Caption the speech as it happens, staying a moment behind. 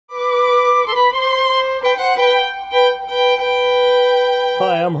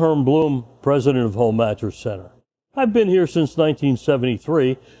Hi, I'm Herm Bloom, president of Home Mattress Center. I've been here since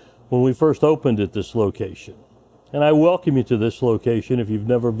 1973 when we first opened at this location. And I welcome you to this location if you've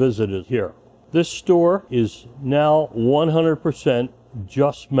never visited here. This store is now 100%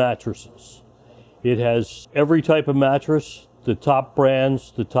 just mattresses. It has every type of mattress, the top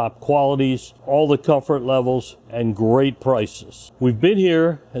brands, the top qualities, all the comfort levels, and great prices. We've been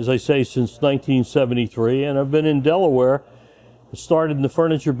here, as I say, since 1973, and I've been in Delaware. I started in the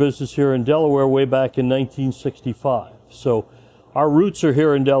furniture business here in Delaware way back in 1965. So our roots are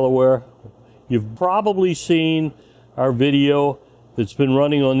here in Delaware. You've probably seen our video that's been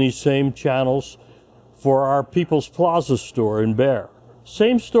running on these same channels for our People's Plaza store in Bear.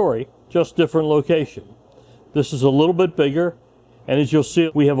 Same story, just different location. This is a little bit bigger, and as you'll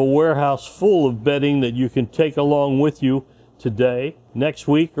see, we have a warehouse full of bedding that you can take along with you today, next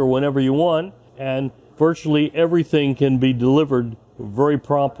week, or whenever you want, and virtually everything can be delivered very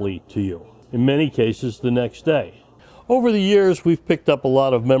promptly to you, in many cases the next day. Over the years, we've picked up a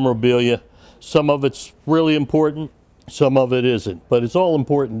lot of memorabilia. Some of it's really important, some of it isn't, but it's all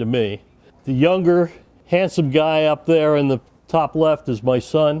important to me. The younger, handsome guy up there in the top left is my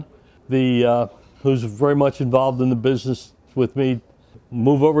son, who's very much involved in the business with me.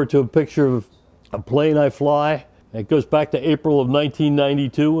 Move over to a picture of a plane I fly. It goes back to April of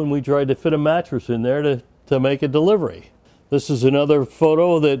 1992 when we tried to fit a mattress in there to make a delivery. This is another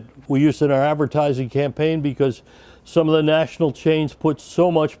photo that we used in our advertising campaign because some of the national chains put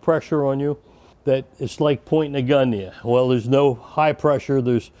so much pressure on you that it's like pointing a gun to you. Well, there's no high pressure,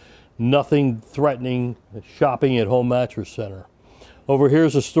 there's nothing threatening shopping at Home Mattress Center. Over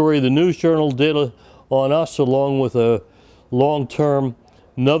here's a story the News Journal did on us, along with a long-term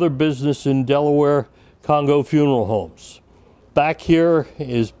another business in Delaware, Congo Funeral Homes. Back here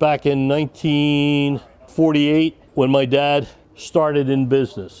is back in 1948 when my dad started in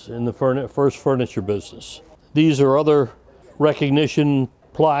business, in the first furniture business. These are other recognition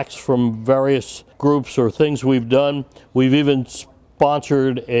plaques from various groups or things we've done. We've even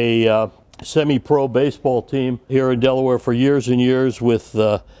sponsored a semi-pro baseball team here in Delaware for years and years with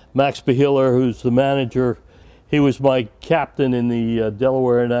Max Behiller, who's the manager. He was my captain in the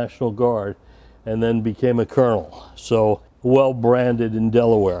Delaware National Guard and then became a colonel. So well branded in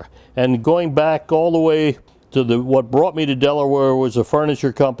Delaware. And going back all the way to what brought me to Delaware was a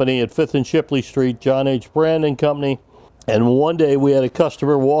furniture company at 5th and Shipley Street, John H. Brandon Company. And one day we had a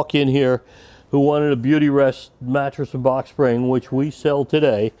customer walk in here who wanted a Beauty Rest mattress and box spring, which we sell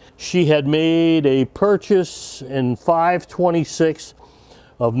today. She had made a purchase in 5/26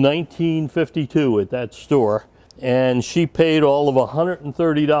 of 1952 at that store, and she paid all of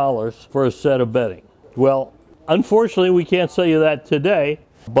 $130 for a set of bedding. Well, unfortunately, we can't sell you that today,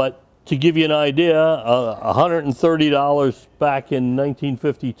 but to give you an idea, $130 back in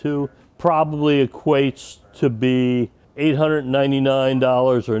 1952 probably equates to be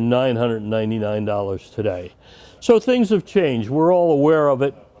 $899 or $999 today. So things have changed. We're all aware of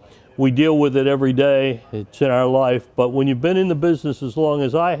it. We deal with it every day. It's in our life. But when you've been in the business as long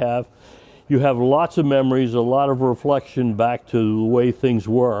as I have, you have lots of memories, a lot of reflection back to the way things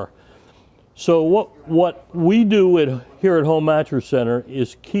were. So what we do here at Home Mattress Center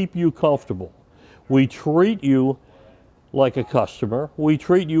is keep you comfortable. We treat you like a customer. We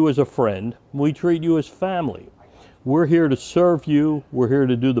treat you as a friend. We treat you as family. We're here to serve you. We're here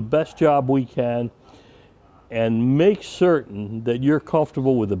to do the best job we can and make certain that you're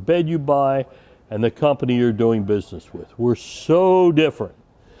comfortable with the bed you buy and the company you're doing business with. We're so different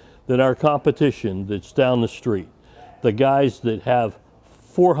than our competition that's down the street. The guys that have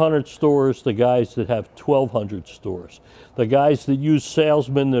 400 stores, the guys that have 1,200 stores, the guys that use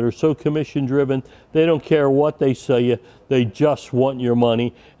salesmen that are so commission driven, they don't care what they sell you, they just want your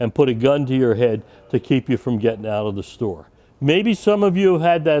money and put a gun to your head to keep you from getting out of the store. Maybe some of you have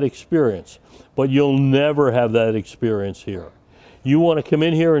had that experience, but you'll never have that experience here. You want to come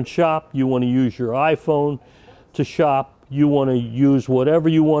in here and shop, you want to use your iPhone to shop, you want to use whatever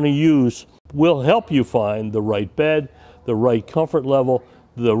you want to use. We'll help you find the right bed, the right comfort level,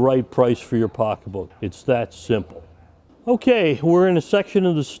 the right price for your pocketbook. It's that simple. Okay, we're in a section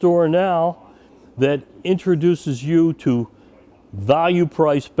of the store now that introduces you to value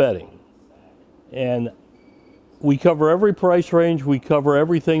price bedding. And we cover every price range, we cover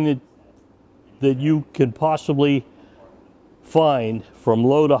everything that you can possibly find from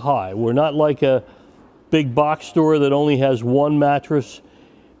low to high. We're not like a big box store that only has one mattress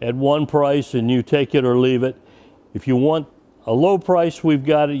at one price and you take it or leave it. If you want a low price, we've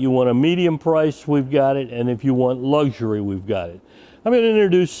got it. You want a medium price, we've got it. And if you want luxury, we've got it. I'm going to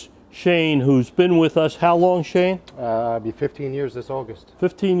introduce Shane, who's been with us. How long, Shane? It'll be 15 years this August.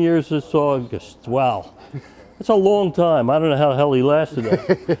 15 years this August. Wow. That's a long time. I don't know how the hell he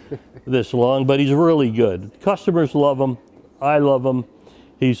lasted this long, but he's really good. Customers love him. I love him.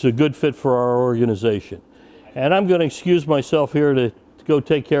 He's a good fit for our organization. And I'm going to excuse myself here to go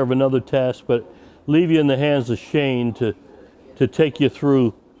take care of another task, but leave you in the hands of Shane to take you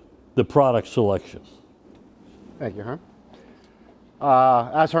through the product selection. Thank you, Herm.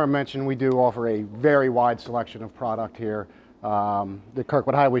 As Herm mentioned, we do offer a very wide selection of product here. The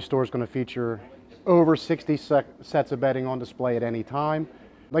Kirkwood Highway store is going to feature over 60 sets of bedding on display at any time.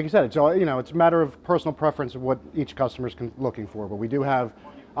 Like you said, it's all, it's a matter of personal preference of what each customer is looking for. But we do have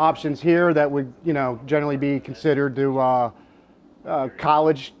options here that would, generally be considered to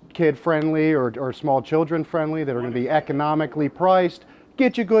college kid friendly or small children friendly, that are going to be economically priced,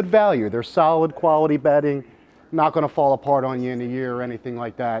 get you good value. They're solid quality bedding, not going to fall apart on you in a year or anything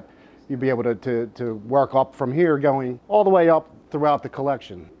like that. You'll be able to work up from here, going all the way up throughout the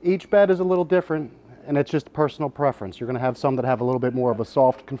collection. Each bed is a little different, and it's just personal preference. You're going to have some that have a little bit more of a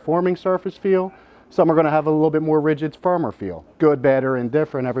soft conforming surface feel. Some are going to have a little bit more rigid, firmer feel. Good, bad, or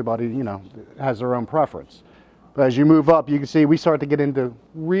indifferent, everybody, has their own preference. But as you move up, you can see we start to get into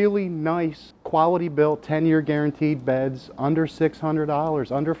really nice, quality built, 10-year guaranteed beds, under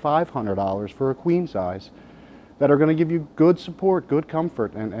 $600, under $500 for a queen size, that are going to give you good support, good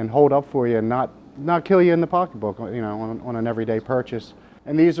comfort, and hold up for you, and not kill you in the pocketbook, on an everyday purchase.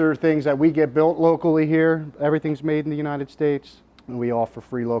 And these are things that we get built locally here. Everything's made in the United States, and we offer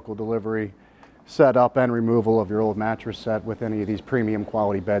free local delivery, setup, and removal of your old mattress set with any of these premium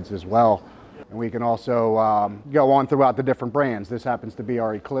quality beds as well. And we can also go on throughout the different brands. This happens to be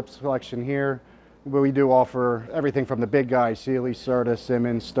our Eclipse collection here, where we do offer everything from the big guys: Sealy, Serta,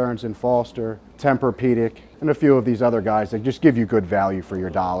 Simmons, Stearns & Foster, Tempur-Pedic, and a few of these other guys that just give you good value for your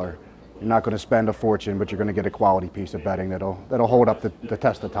dollar. You're not going to spend a fortune, but you're going to get a quality piece of bedding that'll hold up the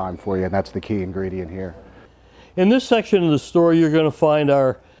test of time for you, and that's the key ingredient here. In this section of the store, you're going to find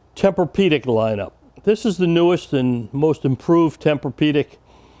our Tempur-Pedic lineup. This is the newest and most improved Tempur-Pedic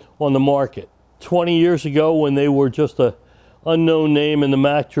on the market. 20 years ago, when they were just an unknown name in the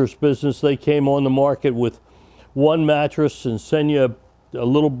mattress business, they came on the market with one mattress and sent you a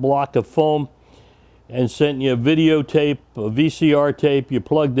little block of foam and sent you a videotape, a VCR tape. You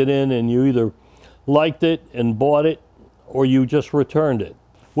plugged it in and you either liked it and bought it, or you just returned it.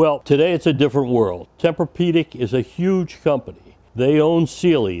 Well, today it's a different world. Tempur-Pedic is a huge company. They own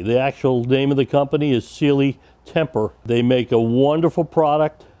Sealy. The actual name of the company is Sealy Tempur. They make a wonderful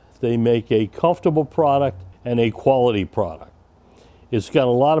product. They make a comfortable product and a quality product. It's got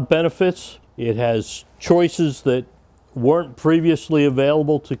a lot of benefits. It has choices that weren't previously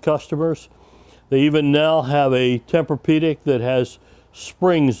available to customers. They even now have a Tempur-Pedic that has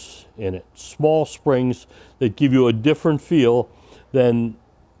springs in it, small springs that give you a different feel than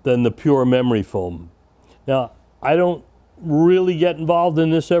the pure memory foam. Now, I don't really get involved in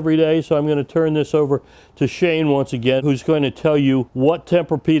this every day, so I'm going to turn this over to Shane once again, who's going to tell you what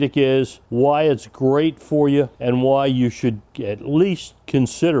Tempur-Pedic is, why it's great for you, and why you should at least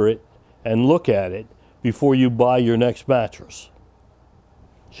consider it and look at it before you buy your next mattress.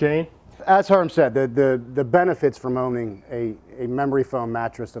 Shane? As Herm said, the benefits from owning a memory foam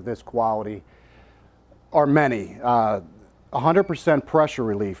mattress of this quality are many. 100% pressure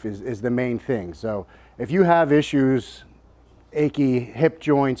relief is the main thing. So if you have issues, achy hip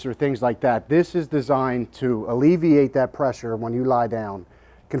joints or things like that, this is designed to alleviate that pressure when you lie down,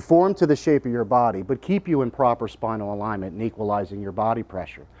 conform to the shape of your body, but keep you in proper spinal alignment and equalizing your body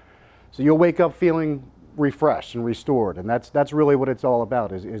pressure. So you'll wake up feeling refreshed and restored, and that's really what it's all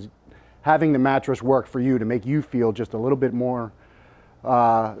about, is having the mattress work for you to make you feel just a little bit more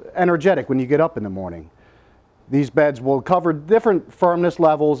energetic when you get up in the morning. These beds will cover different firmness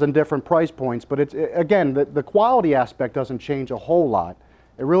levels and different price points, but it's, again, the quality aspect doesn't change a whole lot.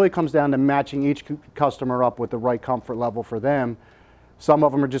 It really comes down to matching each customer up with the right comfort level for them. Some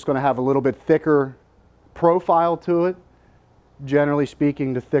of them are just going to have a little bit thicker profile to it. Generally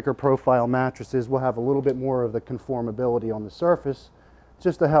speaking, the thicker profile mattresses will have a little bit more of the conformability on the surface,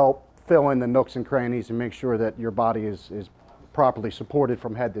 just to help fill in the nooks and crannies and make sure that your body is properly supported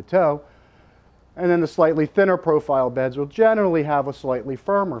from head to toe. And then the slightly thinner profile beds will generally have a slightly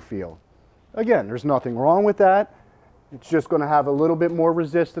firmer feel. Again, there's nothing wrong with that. It's just going to have a little bit more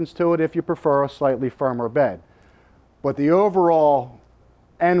resistance to it if you prefer a slightly firmer bed. But the overall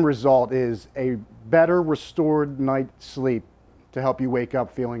end result is a better restored night's sleep to help you wake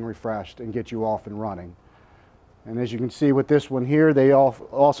up feeling refreshed and get you off and running. And as you can see with this one here, they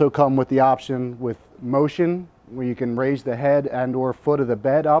also come with the option with motion. where you can raise the head and or foot of the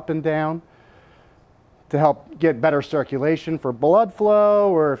bed up and down to help get better circulation for blood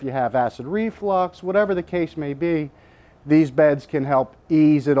flow, or if you have acid reflux, whatever the case may be. These beds can help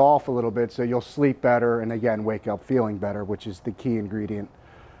ease it off a little bit so you'll sleep better and again wake up feeling better, which is the key ingredient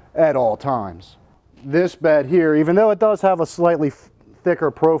at all times. This bed here, even though it does have a slightly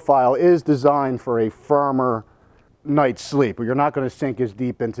thicker profile, is designed for a firmer night's sleep. You're not going to sink as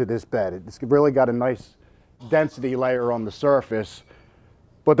deep into this bed. It's really got a nice density layer on the surface,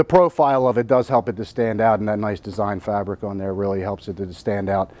 but the profile of it does help it to stand out, and that nice design fabric on there really helps it to stand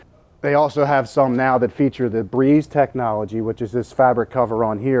out. They also have some now that feature the Breeze technology, which is this fabric cover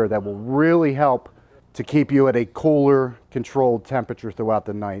on here that will really help to keep you at a cooler, controlled temperature throughout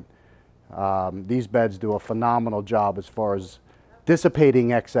the night. These beds do a phenomenal job as far as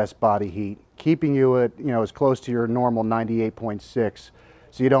dissipating excess body heat, keeping you at, as close to your normal 98.6,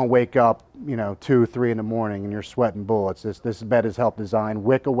 so you don't wake up, 2, 3 in the morning and you're sweating bullets. This bed is helped design,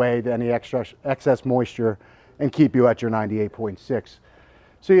 wick away any excess moisture and keep you at your 98.6.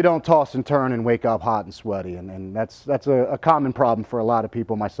 So you don't toss and turn and wake up hot and sweaty, and that's a common problem for a lot of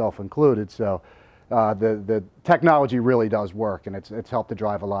people, myself included. So the technology really does work, and it's helped to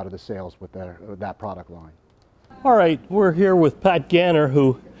drive a lot of the sales with that product line. All right, we're here with Pat Ganner,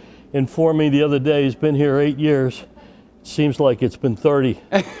 who informed me the other day he's been here 8 years. It seems like it's been 30.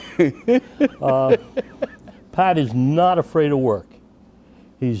 Pat is not afraid of work.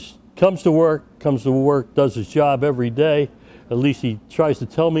 He comes to work, does his job every day. At least he tries to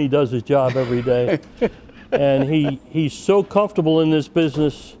tell me he does his job every day. And he's so comfortable in this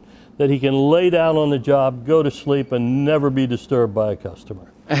business that he can lay down on the job, go to sleep, and never be disturbed by a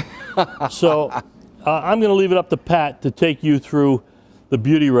customer. So I'm going to leave it up to Pat to take you through the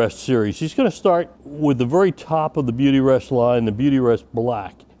Beauty Rest series. He's going to start with the very top of the Beauty Rest line, the Beauty Rest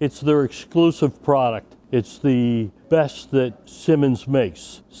Black. It's their exclusive product. It's the best that Simmons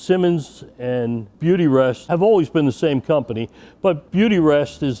makes. Simmons and Beauty Rest have always been the same company, but Beauty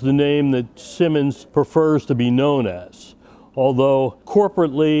Rest is the name that Simmons prefers to be known as. Although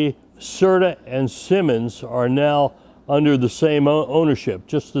corporately, Serta and Simmons are now under the same ownership.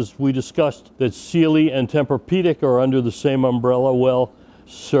 Just as we discussed that Sealy and Tempur-Pedic are under the same umbrella, well,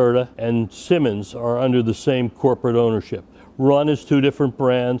 Serta and Simmons are under the same corporate ownership. Run as two different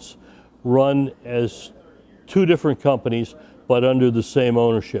brands, run as two different companies, but under the same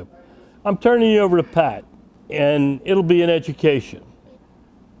ownership. I'm turning you over to Pat, and it'll be an education.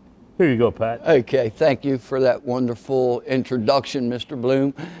 Here you go, Pat. Okay, thank you for that wonderful introduction, Mr.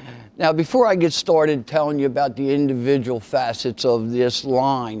 Bloom. Now, before I get started telling you about the individual facets of this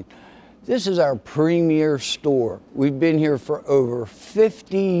line, this is our premier store. We've been here for over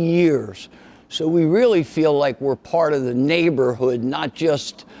 50 years, so we really feel like we're part of the neighborhood, not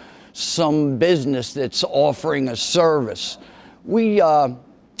just some business that's offering a service. We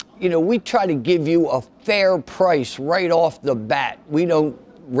try to give you a fair price right off the bat. We don't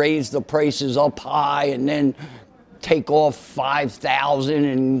raise the prices up high and then take off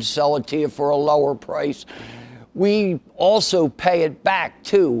 $5,000 and sell it to you for a lower price. We also pay it back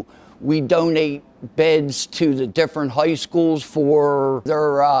too. We donate beds to the different high schools for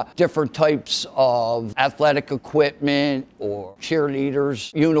their different types of athletic equipment or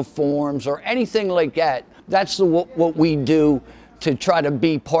cheerleaders, uniforms, or anything like that. That's what we do to try to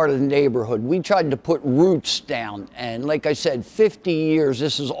be part of the neighborhood. We tried to put roots down, and like I said, 50 years,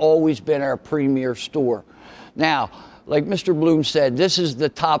 this has always been our premier store. Now, like Mr. Bloom said, this is the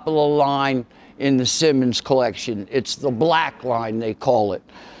top of the line in the Simmons collection. It's the black line, they call it.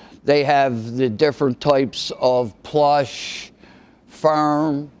 They have the different types of plush,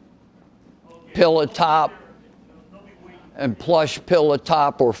 firm, pillow top, and plush pillow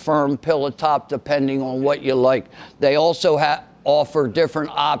top or firm pillow top, depending on what you like. They also offer different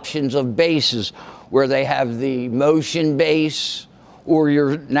options of bases, where they have the motion base or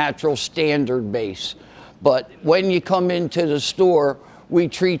your natural standard base. But when you come into the store, we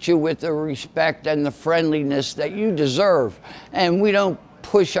treat you with the respect and the friendliness that you deserve. And we don't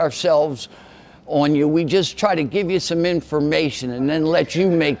push ourselves on you. We just try to give you some information and then let you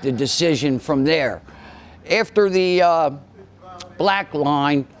make the decision from there. After the black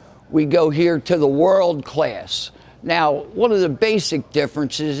line, we go here to the world class. Now, one of the basic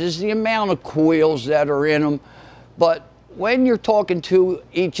differences is the amount of coils that are in them, but when you're talking to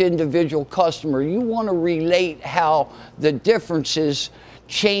each individual customer, you want to relate how the differences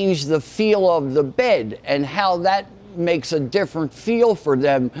change the feel of the bed and how that makes a different feel for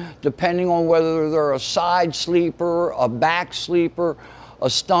them depending on whether they're a side sleeper, a back sleeper, a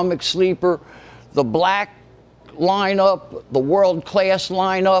stomach sleeper. The black lineup, the world class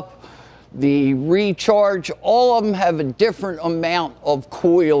lineup, the recharge, all of them have a different amount of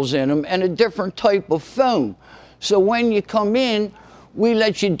coils in them and a different type of foam. So when you come in, we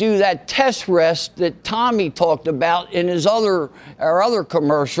let you do that test rest that Tommy talked about in our other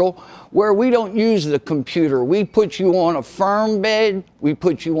commercial, where we don't use the computer. We put you on a firm bed, we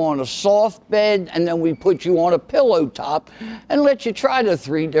put you on a soft bed, and then we put you on a pillow top and let you try the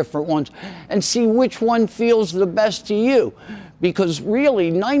 3 different ones and see which one feels the best to you. Because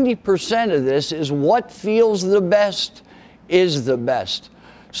really 90% of this is what feels the best is the best.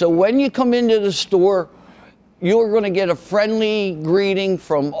 So when you come into the store, you're going to get a friendly greeting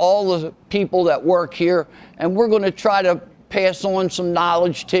from all the people that work here, and we're going to try to pass on some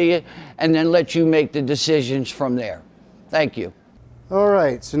knowledge to you and then let you make the decisions from there. Thank you. All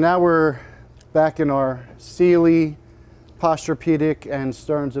right, so now we're back in our Sealy, Posturepedic, and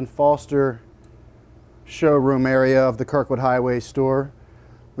Stearns & Foster showroom area of the Kirkwood Highway store.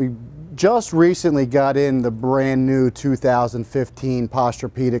 We just recently got in the brand new 2015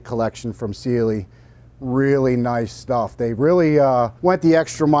 Posturepedic collection from Sealy. Really nice stuff. They really went the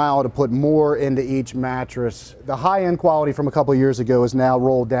extra mile to put more into each mattress. The high-end quality from a couple of years ago is now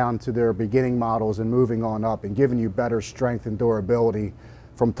rolled down to their beginning models and moving on up and giving you better strength and durability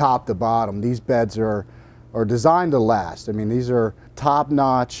from top to bottom. These beds are designed to last. I mean, these are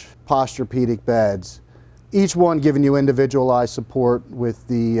top-notch Posturepedic beds, each one giving you individualized support with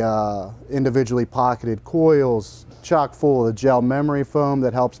the individually pocketed coils, chock full of the gel memory foam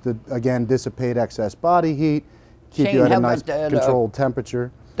that helps to, again, dissipate excess body heat, keep Shane, you at how a nice about that, controlled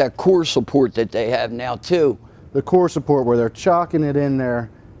temperature. That core support that they have now too. The core support, where they're chalking it in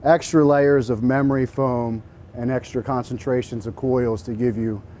there, extra layers of memory foam and extra concentrations of coils to give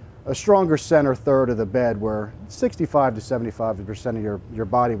you a stronger center third of the bed, where 65 to 75% of your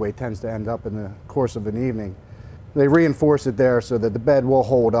body weight tends to end up in the course of an evening. They reinforce it there so that the bed will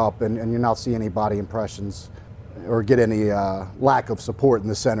hold up and you'll not see any body impressions or get any lack of support in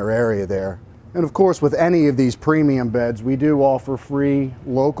the center area there. And of course, with any of these premium beds, we do offer free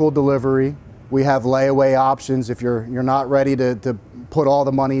local delivery. We have layaway options. If you're not ready to put all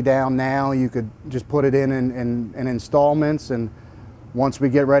the money down now, you could just put it in installments, and once we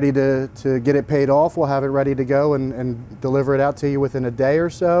get ready to get it paid off, we'll have it ready to go and deliver it out to you within a day or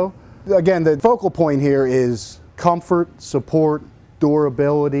so. Again, the focal point here is comfort, support,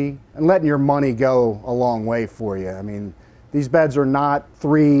 durability, and letting your money go a long way for you. I mean, these beds are not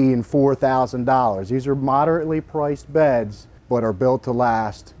 $3,000 and $4,000. These are moderately priced beds, but are built to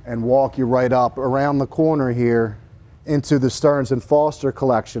last and walk you right up around the corner here into the Stearns & Foster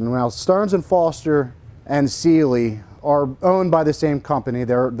collection. Now, Stearns & Foster and Sealy are owned by the same company.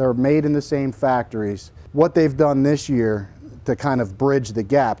 They're made in the same factories. What they've done this year to kind of bridge the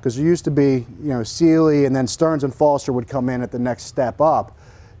gap, because there used to be, Sealy and then Stearns & Foster would come in at the next step up.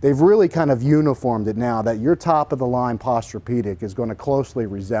 They've really kind of uniformed it now that your top of the line Posturepedic is going to closely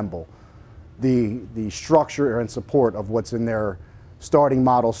resemble the structure and support of what's in their starting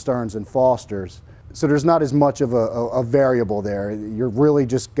model Stearns & Fosters. So there's not as much of a variable there. You're really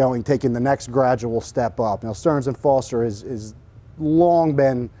just taking the next gradual step up. Now, Stearns & Foster is long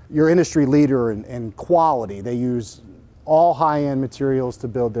been your industry leader in quality. They use all high-end materials to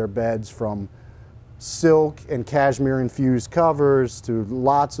build their beds, from silk and cashmere infused covers to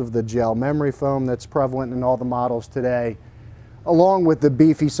lots of the gel memory foam that's prevalent in all the models today, along with the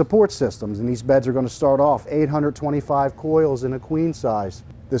beefy support systems. And these beds are going to start off 825 coils in a queen size.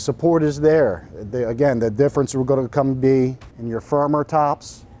 The support is there. Again, the difference we're going to come be in your firmer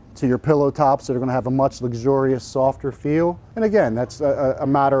tops to your pillow tops that are going to have a much luxurious, softer feel. And again, that's a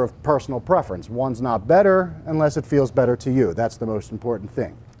matter of personal preference. One's not better unless it feels better to you. That's the most important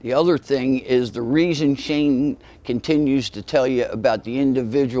thing. The other thing is the reason Shane continues to tell you about the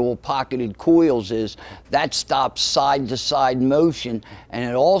individual pocketed coils is that stops side-to-side motion, and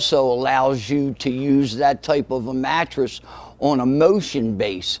it also allows you to use that type of a mattress on a motion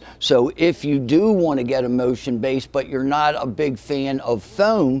base. So if you do want to get a motion base, but you're not a big fan of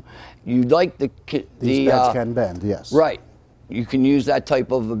foam, you like These beds can bend, yes. Right. You can use that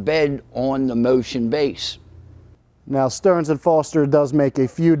type of a bed on the motion base. Now, Stearns & Foster does make a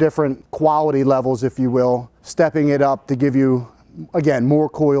few different quality levels, if you will, stepping it up to give you, again, more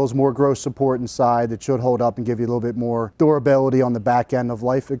coils, more gross support inside that should hold up and give you a little bit more durability on the back end of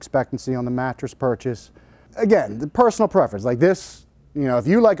life expectancy on the mattress purchase. Again, the personal preference, like this, if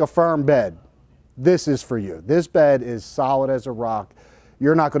you like a firm bed, this is for you. This bed is solid as a rock.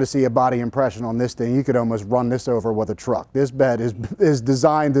 You're not going to see a body impression on this thing. You could almost run this over with a truck. This bed is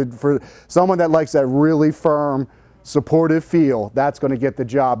designed for someone that likes that really firm, supportive feel. That's going to get the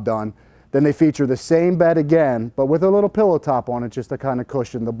job done. Then they feature the same bed again, but with a little pillow top on it just to kind of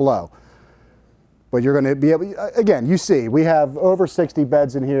cushion the blow. But you're going to be able, again, you see, we have over 60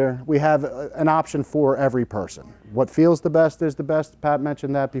 beds in here. We have an option for every person. What feels the best is the best. Pat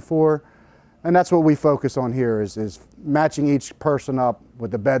mentioned that before. And that's what we focus on here is matching each person up with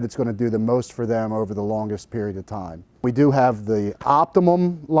the bed that's going to do the most for them over the longest period of time. We do have the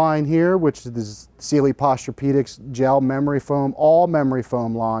Optimum line here, which is the Sealy Posturepedics gel memory foam, all memory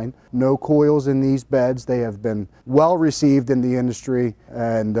foam line. No coils in these beds. They have been well received in the industry,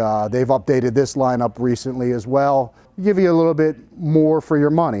 and they've updated this lineup recently as well. Give you a little bit more for your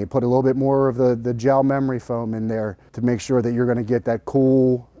money. Put a little bit more of the gel memory foam in there to make sure that you're going to get that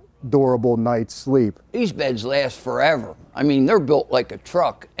cool, durable night's sleep. These beds last forever. I mean, they're built like a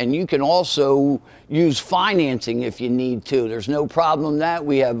truck, and you can also use financing if you need to. There's no problem that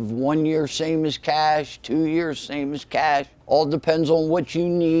we have 1 year same as cash, 2 years same as cash. All depends on what you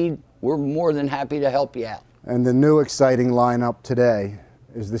need. We're more than happy to help you out. And the new exciting lineup today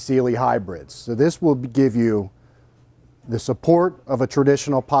is the Sealy Hybrids. So this will give you the support of a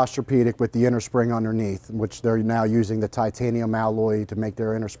traditional Posturepedic with the inner spring underneath, which they're now using the titanium alloy to make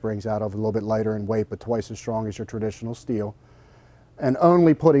their inner springs out of, a little bit lighter in weight but twice as strong as your traditional steel, and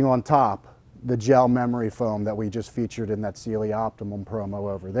only putting on top the gel memory foam that we just featured in that Sealy Optimum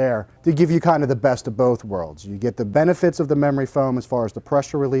promo over there to give you kind of the best of both worlds. You get the benefits of the memory foam as far as the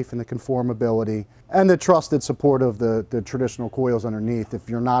pressure relief and the conformability and the trusted support of the traditional coils underneath if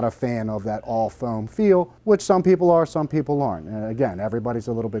you're not a fan of that all foam feel, which some people are, some people aren't. And again, everybody's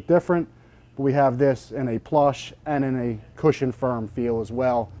a little bit different. But we have this in a plush and in a cushion firm feel as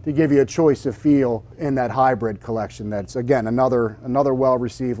well to give you a choice of feel in that hybrid collection. That's, again, another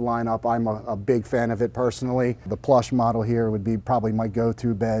well-received lineup. I'm a big fan of it personally. The plush model here would be probably my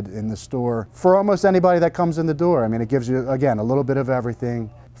go-to bed in the store for almost anybody that comes in the door. I mean, it gives you, again, a little bit of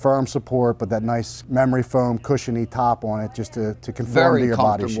everything. Firm support, but that nice memory foam cushiony top on it just to conform to your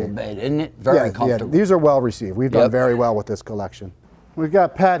body shape. Very comfortable bed, isn't it? Very comfortable. Yeah, these are well received. We've done very well with this collection. We've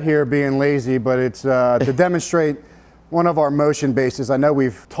got Pat here being lazy, but it's to demonstrate one of our motion bases. I know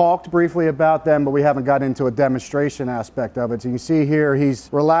we've talked briefly about them, but we haven't got into a demonstration aspect of it. So you can see here he's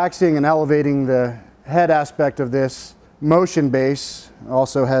relaxing and elevating the head aspect of this motion base.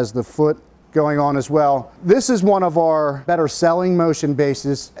 Also has the foot going on as well. This is one of our better selling motion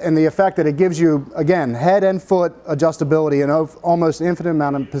bases, and the effect that it gives you, again, head and foot adjustability and almost infinite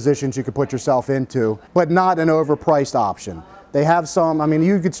amount of positions you could put yourself into, but not an overpriced option. They have some, I mean,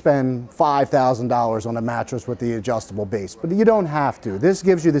 you could spend $5,000 on a mattress with the adjustable base, but you don't have to. This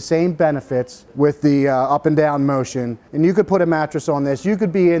gives you the same benefits with the up and down motion, and you could put a mattress on this. You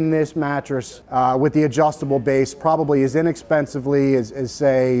could be in this mattress with the adjustable base probably as inexpensively as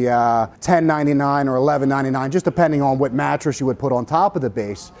say, $10.99 or $11.99, just depending on what mattress you would put on top of the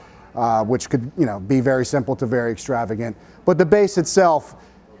base, which could, be very simple to very extravagant. But the base itself,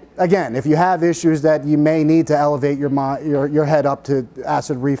 again, if you have issues that you may need to elevate your head up to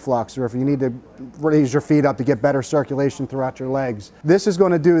acid reflux, or if you need to raise your feet up to get better circulation throughout your legs, this is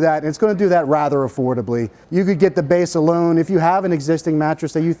going to do that, and it's going to do that rather affordably. You could get the base alone. If you have an existing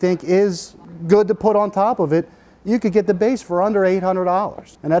mattress that you think is good to put on top of it, you could get the base for under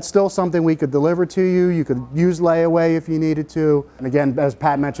 $800. And that's still something we could deliver to you. You could use layaway if you needed to. And again, as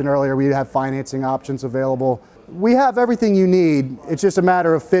Pat mentioned earlier, we have financing options available. We have everything you need. It's just a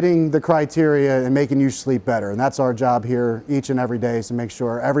matter of fitting the criteria and making you sleep better. And that's our job here each and every day, is to make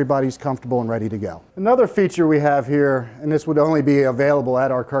sure everybody's comfortable and ready to go. Another feature we have here, and this would only be available at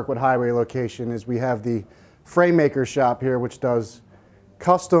our Kirkwood Highway location, is we have the frame maker shop here, which does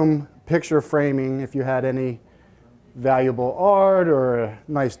custom picture framing. If you had any valuable art or a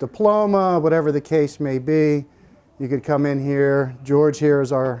nice diploma, whatever the case may be, you could come in here. George here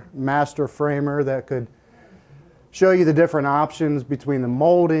is our master framer that could show you the different options between the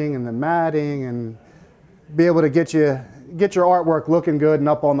molding and the matting, and be able to get your artwork looking good and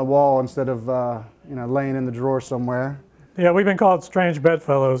up on the wall instead of laying in the drawer somewhere. Yeah, we've been called strange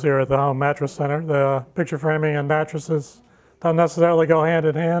bedfellows here at the Home Mattress Center. The picture framing and mattresses don't necessarily go hand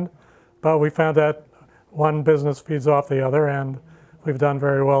in hand, but we found that one business feeds off the other, and we've done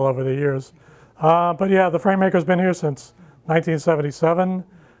very well over the years. But yeah, the frame maker's been here since 1977.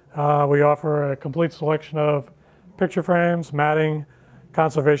 We offer a complete selection of picture frames, matting,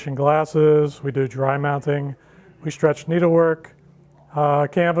 conservation glasses. We do dry mounting. We stretch needlework,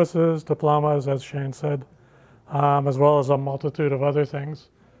 canvases, diplomas, as Shane said, as well as a multitude of other things.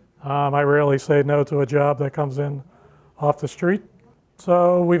 I rarely say no to a job that comes in off the street.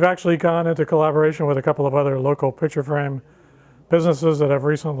 So we've actually gone into collaboration with a couple of other local picture frame businesses that have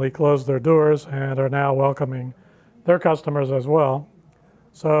recently closed their doors and are now welcoming their customers as well.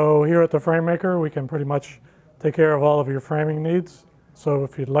 So here at the Frame Maker, we can pretty much take care of all of your framing needs. So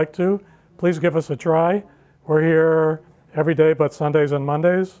if you'd like to, please give us a try. We're here every day but Sundays and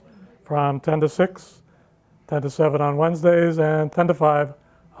Mondays from 10 to 6, 10 to 7 on Wednesdays, and 10 to 5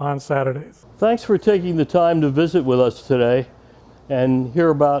 on Saturdays. Thanks for taking the time to visit with us today and hear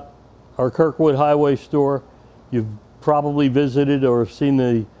about our Kirkwood Highway store. You've probably visited or seen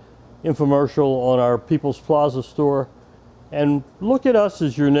the infomercial on our People's Plaza store. And look at us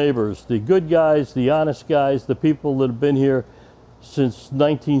as your neighbors, the good guys, the honest guys, the people that have been here since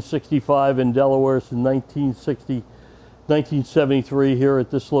 1965 in Delaware, since 1973 here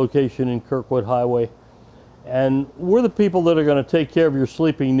at this location in Kirkwood Highway. And we're the people that are going to take care of your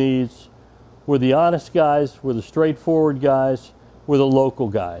sleeping needs. We're the honest guys, we're the straightforward guys, we're the local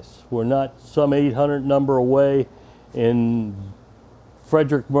guys. We're not some 800 number away in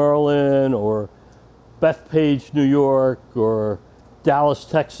Frederick, Maryland, or Bethpage, New York, or Dallas,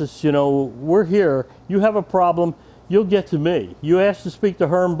 Texas. You know, we're here. You have a problem, you'll get to me. You ask to speak to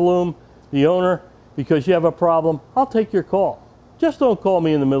Herm Bloom, the owner, because you have a problem, I'll take your call. Just don't call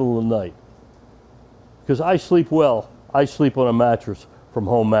me in the middle of the night. Because I sleep well. I sleep on a mattress from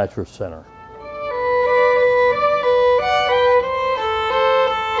Home Mattress Center.